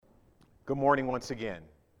Good morning once again.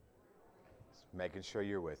 Just making sure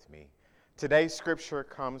you're with me. Today's scripture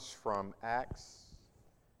comes from Acts,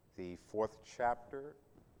 the 4th chapter,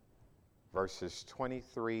 verses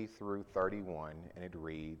 23 through 31, and it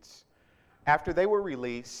reads, After they were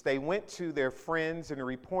released, they went to their friends and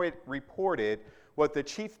reported what the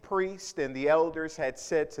chief priest and the elders had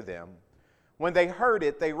said to them. When they heard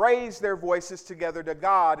it, they raised their voices together to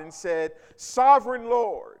God and said, Sovereign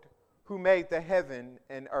Lord, who made the heaven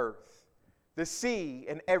and earth, the sea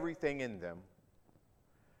and everything in them.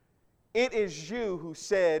 It is you who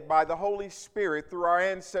said by the Holy Spirit through our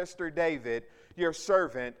ancestor David, your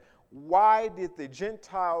servant, why did the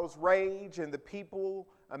Gentiles rage and the people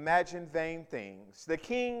imagine vain things? The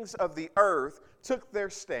kings of the earth took their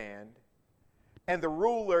stand, and the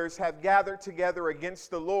rulers have gathered together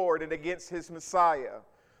against the Lord and against his Messiah.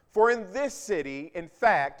 For in this city, in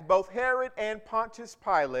fact, both Herod and Pontius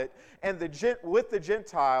Pilate and with the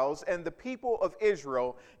Gentiles and the people of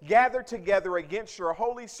Israel gathered together against your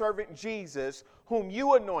holy servant Jesus, whom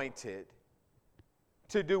you anointed,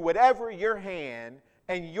 to do whatever your hand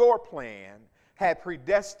and your plan had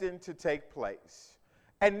predestined to take place.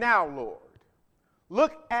 And now, Lord,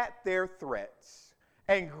 look at their threats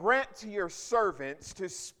and grant to your servants to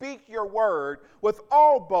speak your word with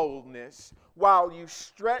all boldness, while you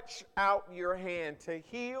stretch out your hand to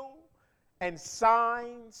heal, and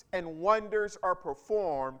signs and wonders are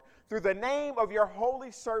performed through the name of your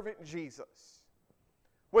holy servant Jesus.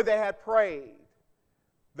 When they had prayed,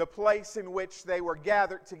 the place in which they were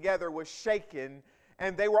gathered together was shaken,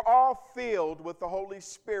 and they were all filled with the Holy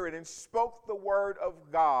Spirit and spoke the word of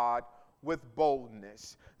God with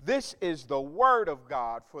boldness. This is the word of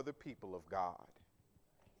God for the people of God.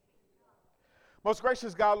 Most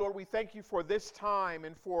gracious God, Lord, we thank you for this time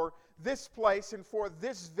and for this place and for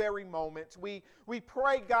this very moment. We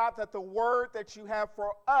pray, God, that the word that you have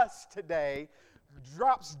for us today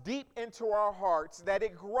drops deep into our hearts, that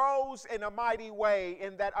it grows in a mighty way,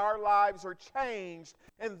 and that our lives are changed,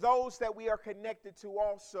 and those that we are connected to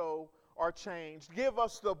also are changed. Give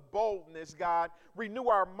us the boldness, God. Renew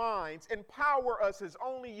our minds. Empower us as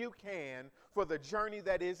only you can for the journey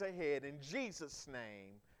that is ahead. In Jesus' name,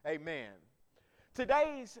 amen.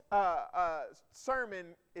 Today's sermon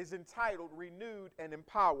is entitled Renewed and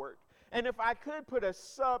Empowered. And if I could put a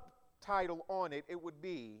subtitle on it, it would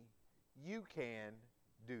be, You Can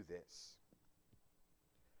Do This.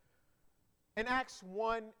 In Acts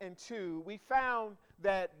 1 and 2, we found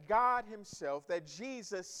that God himself, that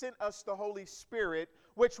Jesus sent us the Holy Spirit,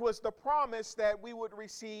 which was the promise that we would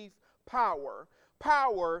receive power.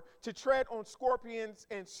 Power to tread on scorpions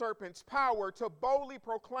and serpents. Power to boldly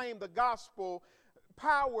proclaim the gospel.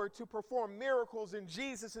 Power to perform miracles in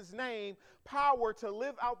Jesus' name. Power to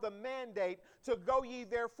live out the mandate to go ye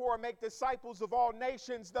therefore and make disciples of all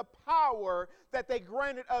nations. The power that they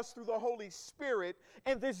granted us through the Holy Spirit.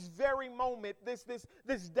 And this very moment,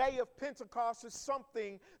 this day of Pentecost is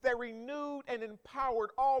something that renewed and empowered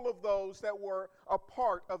all of those that were a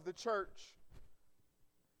part of the church.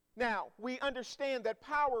 Now, we understand that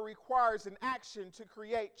power requires an action to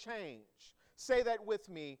create change. Say that with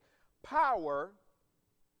me. Power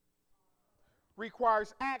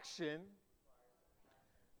requires action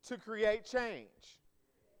to create change.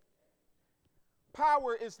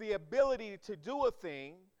 Power is the ability to do a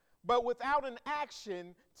thing, but without an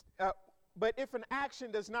action, but if an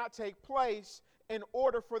action does not take place in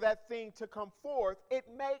order for that thing to come forth, it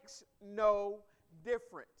makes no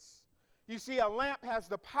difference. You see, a lamp has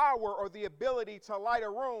the power or the ability to light a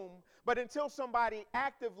room, but until somebody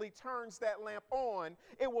actively turns that lamp on,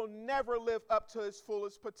 it will never live up to its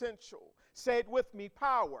fullest potential. Say it with me,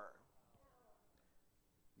 power.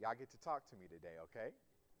 Y'all get to talk to me today, okay?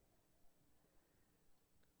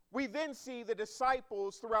 We then see the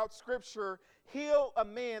disciples throughout Scripture heal a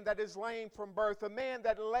man that is lame from birth, a man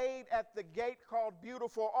that laid at the gate called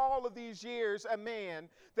Beautiful all of these years, a man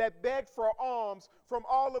that begged for alms from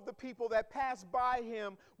all of the people that passed by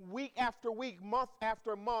him week after week, month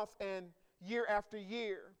after month, and year after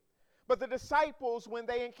year. But the disciples, when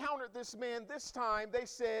they encountered this man this time, they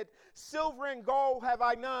said, Silver and gold have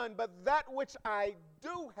I none, but that which I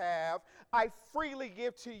do have, I freely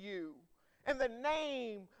give to you. In the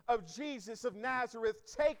name of Jesus of Nazareth,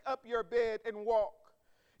 take up your bed and walk.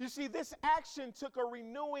 You see, this action took a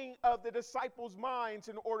renewing of the disciples' minds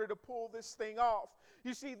in order to pull this thing off.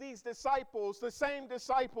 You see, these disciples, the same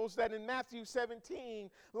disciples that in Matthew 17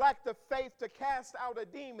 lacked the faith to cast out a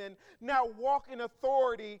demon, now walk in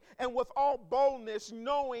authority and with all boldness,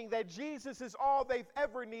 knowing that Jesus is all they've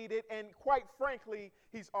ever needed, and quite frankly,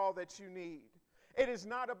 he's all that you need. It is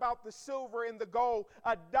not about the silver and the gold.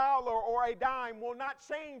 $1 or a dime will not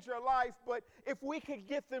change your life, but if we could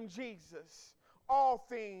get them Jesus, all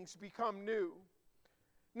things become new.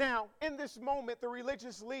 Now, in this moment, the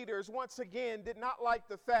religious leaders once again did not like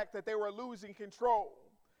the fact that they were losing control.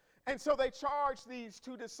 And so they charged these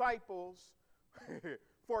two disciples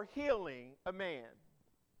for healing a man.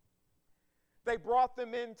 They brought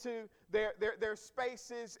them into their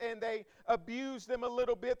spaces and they abused them a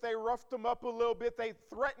little bit. They roughed them up a little bit. They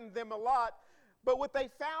threatened them a lot. But what they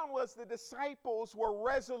found was the disciples were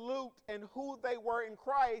resolute in who they were in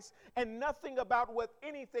Christ, and nothing about what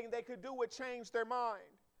anything they could do would change their mind.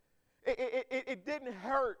 It didn't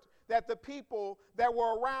hurt that the people that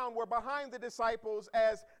were around were behind the disciples,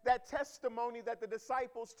 as that testimony that the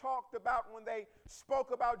disciples talked about when they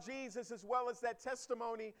spoke about Jesus, as well as that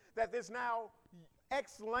testimony that this now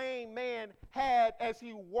ex-lame man had as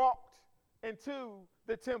he walked into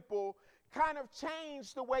the temple, kind of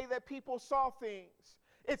changed the way that people saw things.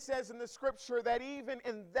 It says in the scripture that even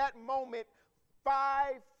in that moment,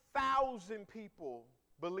 5,000 people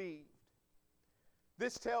believed.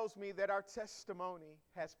 This tells me that our testimony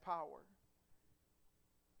has power.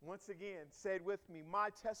 Once again, say it with me, my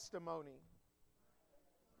testimony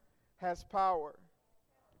has power.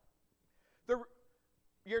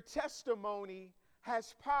 Your testimony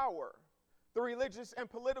has power. The religious and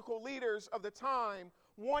political leaders of the time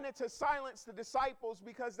wanted to silence the disciples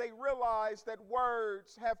because they realized that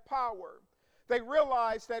words have power. They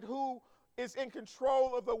realized that who is in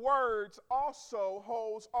control of the words also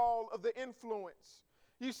holds all of the influence.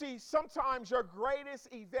 You see, sometimes your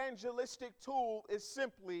greatest evangelistic tool is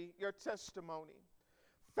simply your testimony.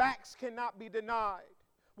 Facts cannot be denied.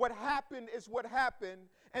 What happened is what happened,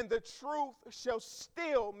 and the truth shall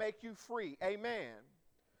still make you free. Amen.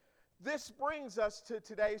 This brings us to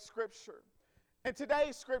today's scripture. In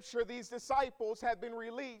today's scripture, these disciples have been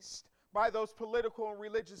released by those political and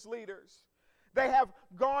religious leaders. They have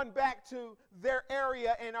gone back to their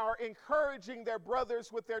area and are encouraging their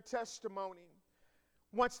brothers with their testimony.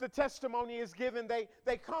 Once the testimony is given,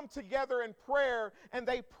 they come together in prayer and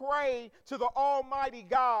they pray to the Almighty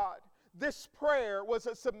God. This prayer was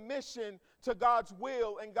a submission to God's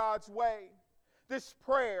will and God's way. This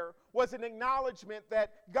prayer was an acknowledgement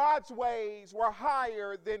that God's ways were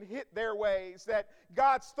higher than their ways, that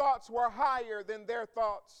God's thoughts were higher than their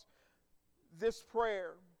thoughts. This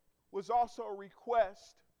prayer was also a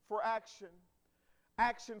request for action.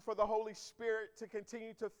 Action for the Holy Spirit to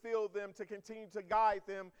continue to fill them, to continue to guide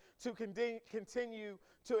them, to continue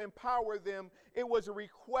to empower them. It was a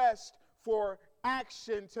request for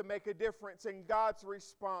action to make a difference, and God's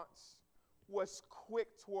response was quick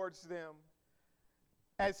towards them,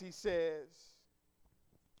 as he says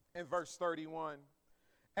in verse 31.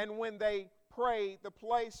 And when they prayed, the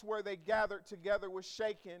place where they gathered together was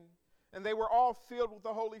shaken, and they were all filled with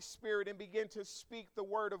the Holy Spirit and began to speak the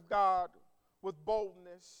word of God with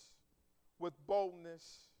boldness, with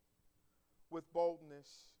boldness, with boldness.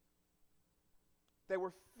 They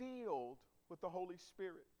were filled with the Holy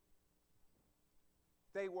Spirit.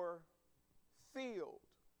 They were filled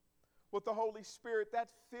with the Holy Spirit. That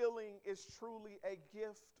filling is truly a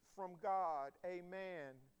gift from God.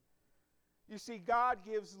 Amen. You see, God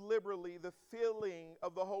gives liberally the filling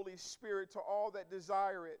of the Holy Spirit to all that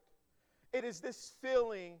desire it. It is this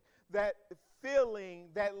filling that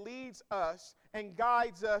leads us and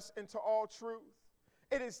guides us into all truth.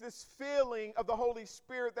 It is this filling of the Holy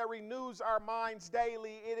Spirit that renews our minds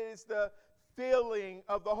daily. It is the filling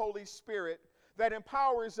of the Holy Spirit that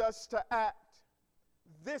empowers us to act.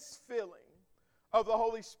 This filling of the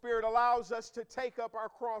Holy Spirit allows us to take up our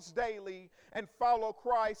cross daily and follow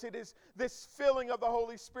Christ. It is this filling of the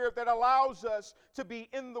Holy Spirit that allows us to be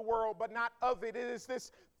in the world but not of it. It is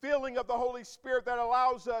this filling of the Holy Spirit that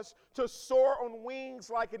allows us to soar on wings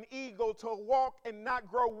like an eagle, to walk and not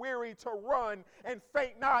grow weary, to run and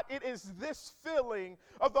faint not. It is this filling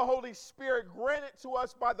of the Holy Spirit granted to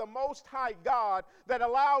us by the Most High God that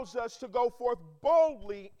allows us to go forth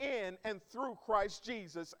boldly in and through Christ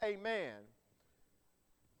Jesus. Amen.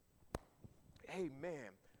 Amen.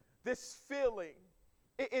 This filling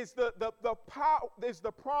is the power, is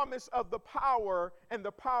the promise of the power and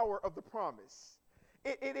the power of the promise.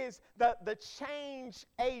 It is the change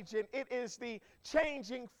agent. It is the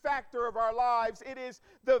changing factor of our lives. It is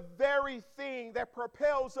the very thing that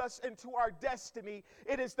propels us into our destiny.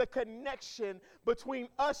 It is the connection between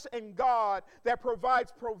us and God that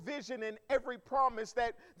provides provision in every promise,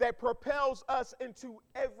 that propels us into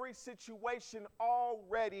every situation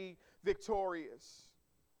already victorious.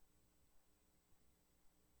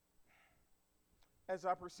 As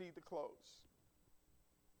I proceed to close,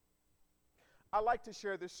 I like to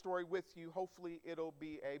share this story with you. Hopefully, it'll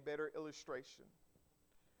be a better illustration.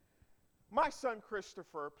 My son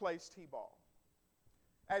Christopher plays t-ball.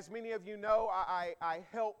 As many of you know, I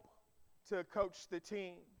help to coach the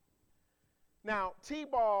team. Now,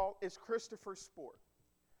 t-ball is Christopher's sport.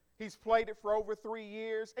 He's played it for over 3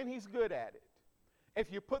 years, and he's good at it.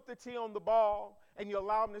 If you put the tee on the ball and you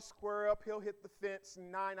allow him to square up, he'll hit the fence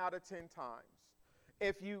 9 out of 10 times.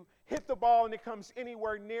 If you hit the ball and it comes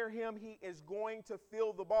anywhere near him, he is going to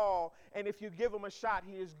feel the ball, and if you give him a shot,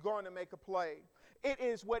 he is going to make a play. It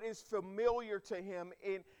is what is familiar to him,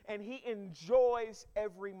 and he enjoys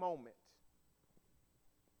every moment.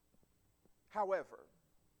 However,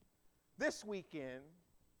 this weekend,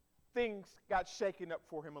 things got shaken up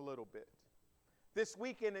for him a little bit. This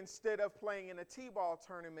weekend, instead of playing in a t-ball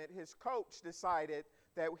tournament, his coach decided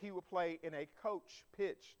that he would play in a coach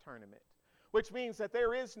pitch tournament, which means that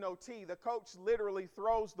there is no tee. The coach literally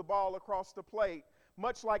throws the ball across the plate,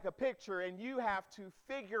 much like a pitcher, and you have to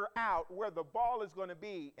figure out where the ball is going to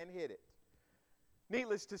be and hit it.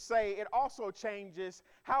 Needless to say, it also changes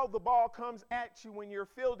how the ball comes at you when you're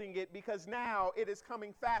fielding it, because now it is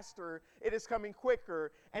coming faster, it is coming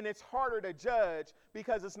quicker, and it's harder to judge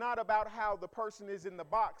because it's not about how the person is in the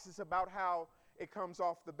box, it's about how it comes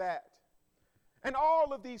off the bat. And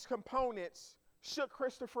all of these components shook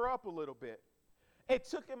Christopher up a little bit. It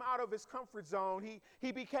took him out of his comfort zone.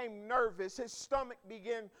 He became nervous. His stomach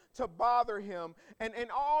began to bother him. And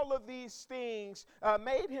all of these things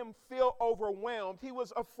made him feel overwhelmed. He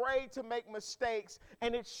was afraid to make mistakes,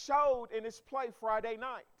 and it showed in his play Friday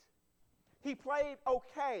night. He played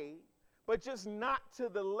okay, but just not to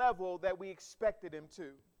the level that we expected him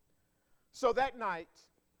to. So that night,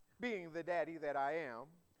 being the daddy that I am,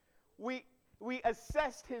 we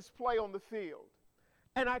assessed his play on the field.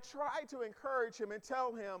 And I tried to encourage him and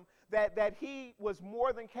tell him that he was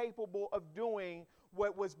more than capable of doing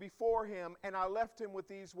what was before him. And I left him with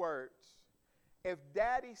these words: if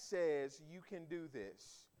daddy says you can do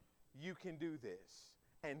this, you can do this.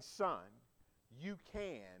 And son, you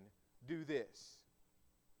can do this.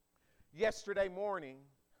 Yesterday morning,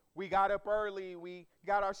 we got up early, we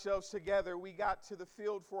got ourselves together, we got to the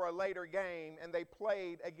field for a later game, and they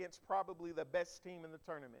played against probably the best team in the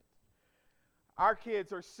tournament. Our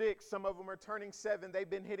kids are 6, some of them are turning 7. They've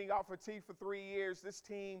been hitting off a tee for 3 years. This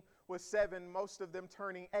team was 7, most of them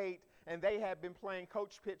turning 8, and they had been playing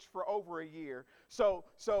coach pitch for over a year. So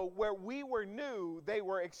where we were new, they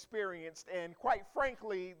were experienced, and quite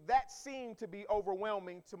frankly, that seemed to be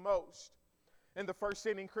overwhelming to most. In the first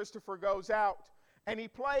inning, Christopher goes out, and he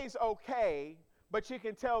plays okay, but you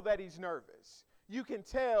can tell that he's nervous. You can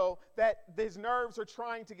tell that his nerves are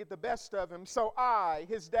trying to get the best of him. So I,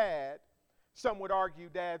 his dad, some would argue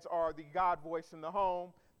dads are the God voice in the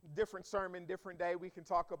home. Different sermon, different day. We can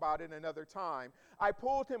talk about it another time. I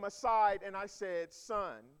pulled him aside and I said,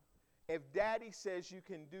 son, if daddy says you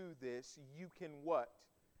can do this, you can what?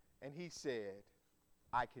 And he said,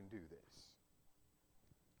 I can do this.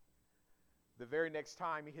 The very next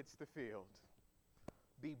time he hits the field,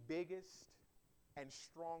 the biggest and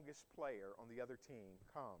strongest player on the other team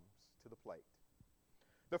comes to the plate.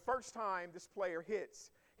 The first time this player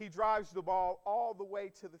hits, he drives the ball all the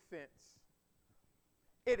way to the fence.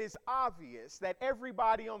 It is obvious that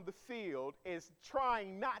everybody on the field is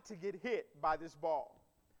trying not to get hit by this ball.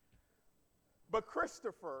 But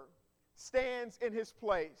Christopher stands in his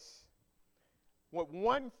place with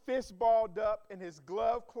one fist balled up and his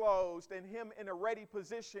glove closed, and him in a ready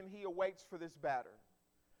position. He awaits for this batter.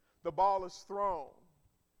 The ball is thrown.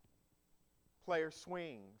 Player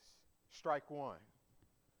swings. Strike one.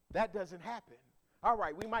 That doesn't happen. All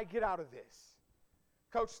right, we might get out of this.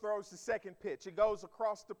 Coach throws the second pitch. It goes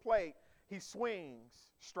across the plate. He swings.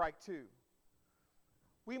 Strike two.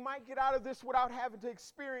 We might get out of this without having to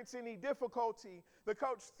experience any difficulty. The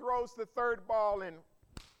coach throws the third ball and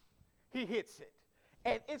he hits it.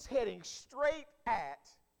 And it's heading straight at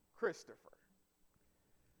Christopher.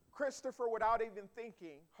 Christopher, without even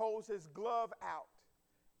thinking, holds his glove out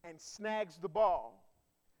and snags the ball,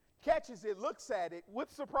 catches it, looks at it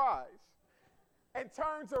with surprise, and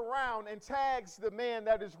turns around and tags the man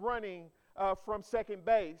that is running from second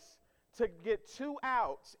base to get 2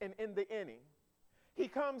 outs and end the inning. He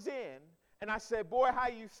comes in, and I said, boy, how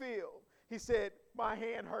you feel? He said, my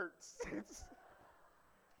hand hurts.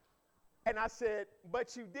 And I said,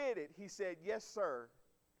 but you did it. He said, yes, sir,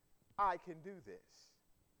 I can do this.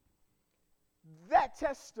 That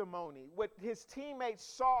testimony, what his teammates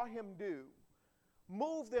saw him do,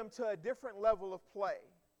 moved them to a different level of play.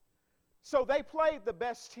 So they played the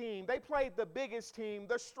best team. They played the biggest team,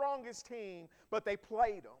 the strongest team, but they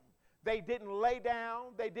played them. They didn't lay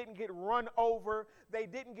down. They didn't get run over. They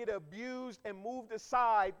didn't get abused and moved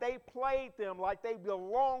aside. They played them like they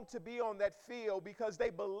belonged to be on that field because they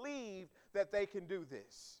believed that they can do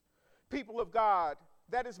this. People of God,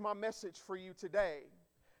 that is my message for you today.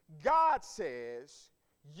 God says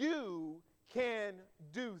you can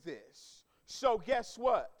do this. So guess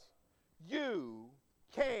what? You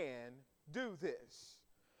can do this.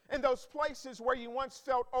 In those places where you once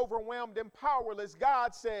felt overwhelmed and powerless,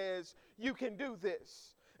 God says you can do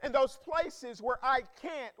this. In those places where I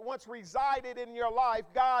can't once resided in your life,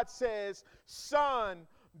 God says, son,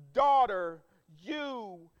 daughter,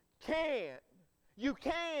 you can. You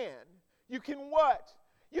can. You can what?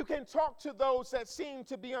 You can talk to those that seem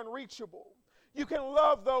to be unreachable. You can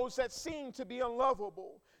love those that seem to be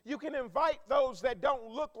unlovable. You can invite those that don't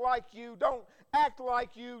look like you, don't act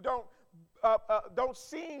like you, don't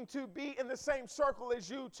seem to be in the same circle as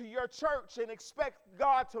you to your church and expect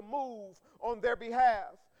God to move on their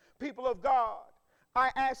behalf. People of God,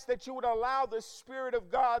 I ask that you would allow the Spirit of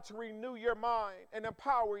God to renew your mind and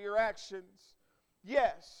empower your actions.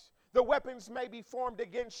 Yes, the weapons may be formed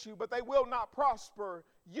against you, but they will not prosper.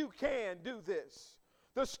 You can do this.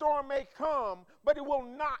 The storm may come, but it will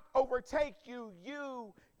not overtake you.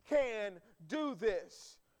 You can do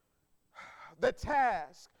this. The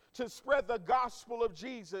task to spread the gospel of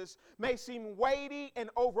Jesus may seem weighty and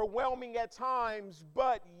overwhelming at times,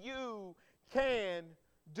 but you can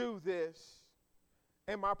do this.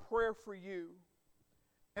 And my prayer for you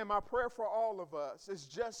and my prayer for all of us is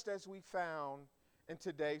just as we found in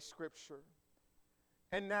today's scripture.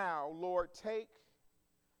 And now, Lord, take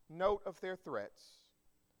note of their threats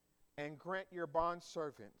and grant your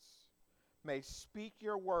bondservants may speak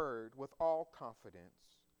your word with all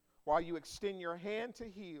confidence, while you extend your hand to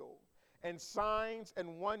heal, and signs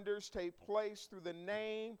and wonders take place through the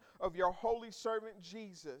name of your holy servant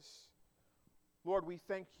Jesus. Lord, we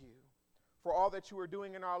thank you for all that you are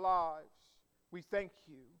doing in our lives. We thank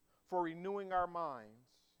you for renewing our minds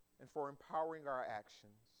and for empowering our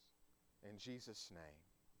actions. In Jesus'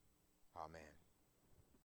 name, amen.